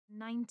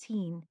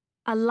19,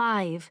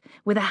 alive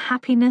with a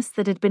happiness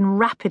that had been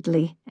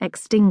rapidly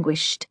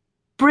extinguished,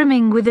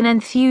 brimming with an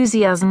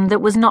enthusiasm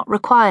that was not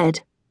required.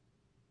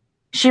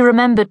 She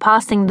remembered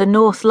passing the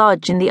North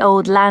Lodge in the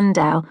old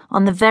landau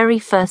on the very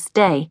first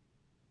day,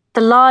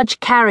 the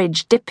large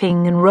carriage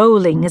dipping and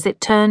rolling as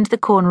it turned the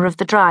corner of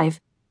the drive,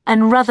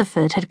 and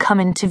Rutherford had come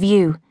into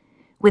view,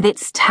 with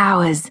its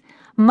towers,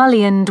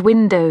 mullioned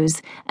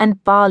windows,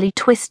 and barley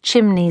twist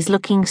chimneys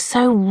looking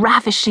so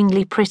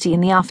ravishingly pretty in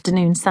the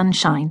afternoon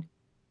sunshine.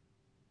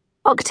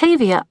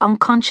 Octavia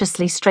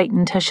unconsciously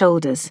straightened her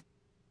shoulders.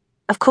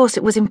 Of course,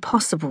 it was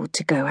impossible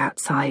to go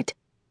outside.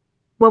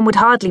 One would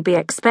hardly be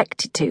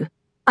expected to,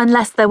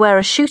 unless there were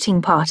a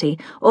shooting party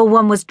or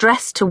one was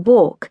dressed to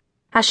walk,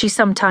 as she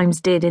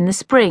sometimes did in the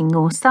spring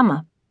or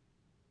summer.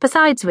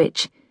 Besides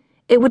which,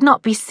 it would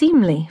not be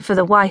seemly for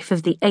the wife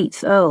of the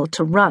 8th Earl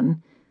to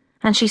run,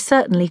 and she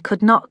certainly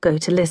could not go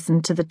to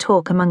listen to the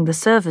talk among the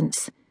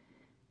servants.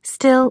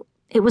 Still,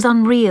 it was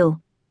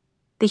unreal.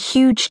 The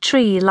huge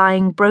tree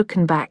lying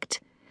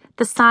broken-backed,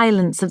 the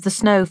silence of the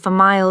snow for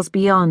miles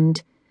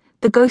beyond,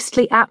 the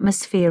ghostly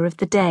atmosphere of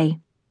the day.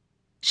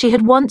 She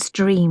had once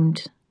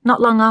dreamed,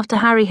 not long after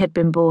Harry had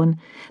been born,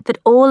 that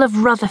all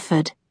of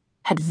Rutherford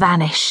had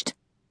vanished.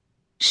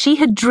 She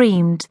had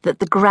dreamed that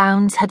the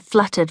grounds had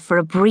fluttered for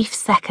a brief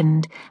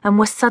second and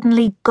were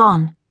suddenly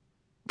gone.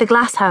 The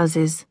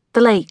glasshouses,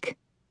 the lake,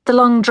 the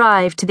long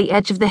drive to the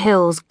edge of the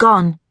hills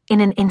gone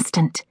in an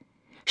instant,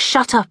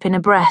 shut up in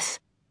a breath,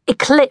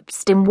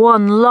 eclipsed in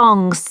one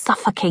long,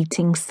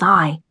 suffocating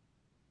sigh.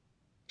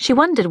 She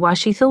wondered why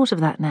she thought of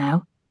that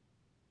now.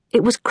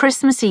 It was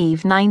Christmas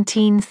Eve,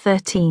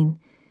 1913.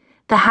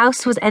 The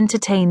house was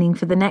entertaining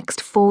for the next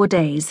 4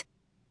 days.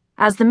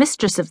 As the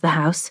mistress of the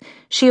house,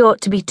 she ought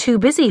to be too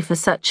busy for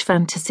such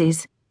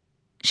fantasies.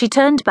 She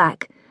turned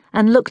back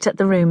and looked at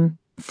the room,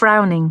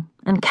 frowning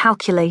and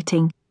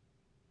calculating.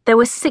 There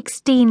were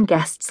 16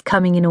 guests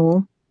coming in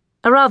all.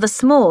 A rather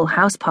small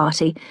house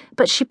party,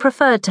 but she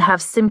preferred to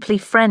have simply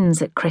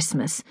friends at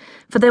Christmas,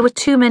 for there were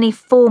too many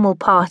formal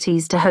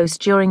parties to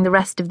host during the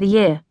rest of the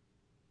year.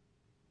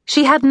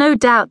 She had no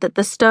doubt that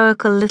the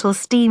stoical little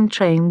steam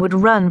train would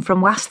run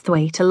from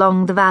Wasthwaite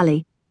along the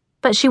valley,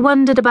 but she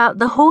wondered about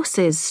the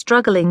horses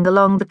struggling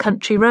along the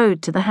country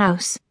road to the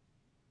house.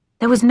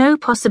 There was no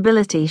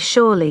possibility,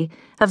 surely,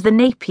 of the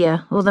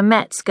Napier or the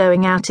Mets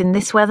going out in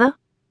this weather.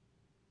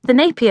 The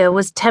Napier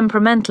was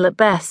temperamental at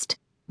best.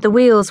 The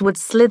wheels would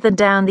slither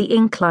down the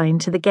incline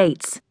to the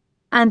gates,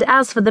 and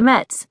as for the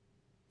Mets,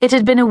 it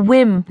had been a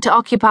whim to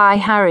occupy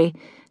Harry,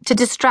 to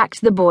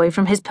distract the boy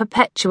from his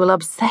perpetual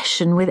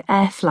obsession with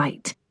air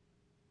flight.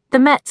 The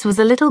Mets was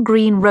a little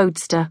green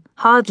roadster,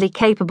 hardly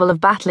capable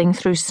of battling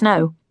through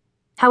snow.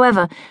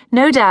 However,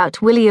 no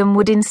doubt William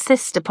would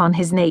insist upon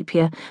his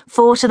Napier,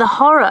 for to the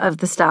horror of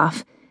the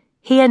staff,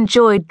 he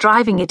enjoyed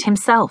driving it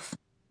himself,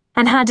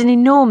 and had an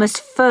enormous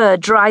fur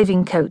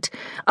driving coat,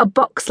 a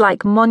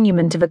box-like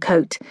monument of a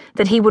coat,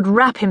 that he would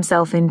wrap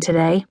himself in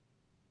today.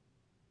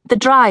 The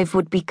drive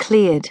would be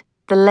cleared,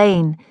 the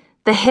lane,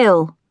 the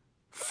hill,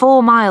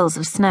 4 miles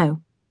of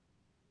snow.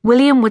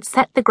 William would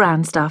set the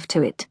grandstaff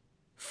to it.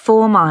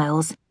 4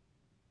 miles.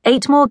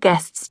 8 more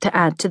guests to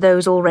add to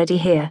those already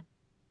here.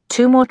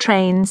 2 more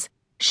trains,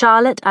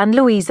 Charlotte and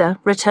Louisa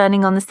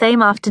returning on the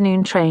same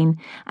afternoon train,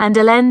 and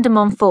Hélène de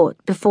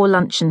Montfort before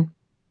luncheon.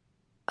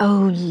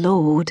 "Oh,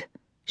 Lord,"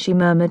 she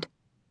murmured.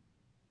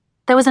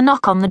 There was a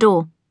knock on the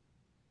door.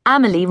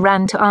 Amelie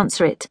ran to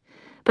answer it,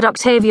 but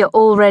Octavia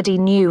already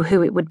knew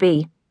who it would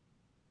be.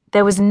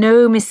 There was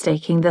no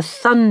mistaking the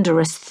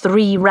thunderous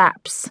 3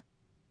 raps.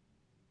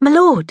 "My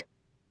lord,"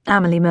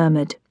 Amelie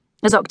murmured,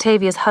 as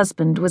Octavia's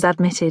husband was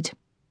admitted.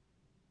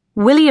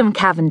 William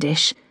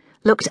Cavendish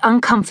looked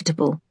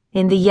uncomfortable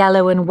in the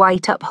yellow and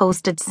white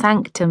upholstered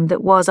sanctum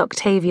that was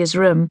Octavia's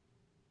room,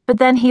 but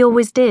then he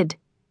always did.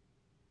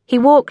 He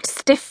walked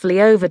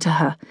stiffly over to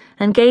her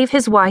and gave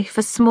his wife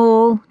a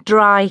small,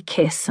 dry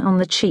kiss on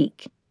the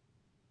cheek.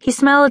 He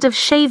smelled of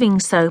shaving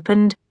soap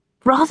and,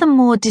 rather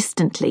more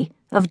distantly,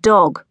 of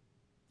dog.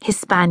 His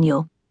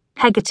spaniel,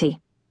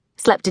 Hegarty,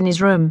 slept in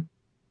his room.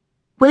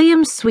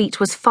 William's suite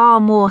was far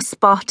more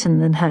Spartan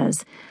than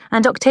hers,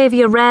 and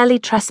Octavia rarely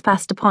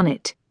trespassed upon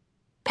it.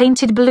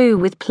 Painted blue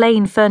with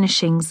plain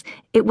furnishings,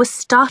 it was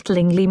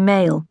startlingly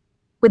male,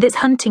 with its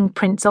hunting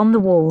prints on the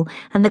wall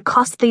and the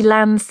costly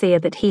Landseer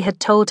that he had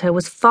told her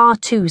was far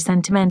too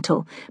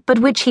sentimental, but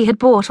which he had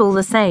bought all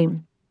the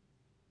same.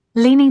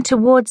 Leaning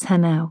towards her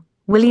now,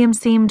 William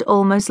seemed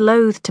almost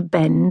loath to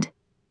bend.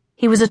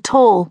 He was a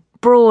tall,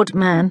 broad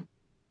man.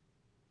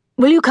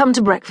 "Will you come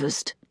to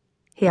breakfast?"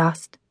 he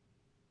asked.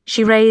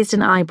 She raised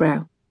an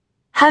eyebrow.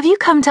 "Have you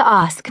come to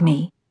ask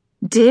me?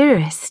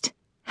 Dearest,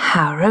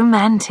 how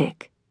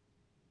romantic."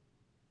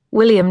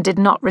 William did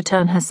not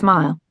return her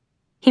smile.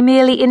 He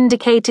merely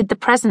indicated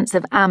the presence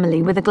of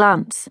Amelie with a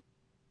glance.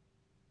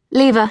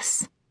 "Leave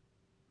us,"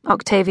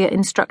 Octavia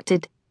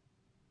instructed.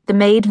 The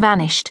maid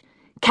vanished,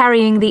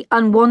 carrying the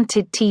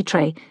unwanted tea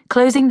tray,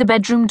 closing the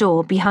bedroom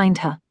door behind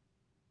her.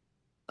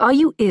 "Are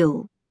you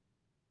ill?"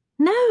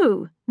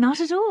 "No,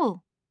 not at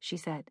all," she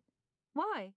said. "Why?"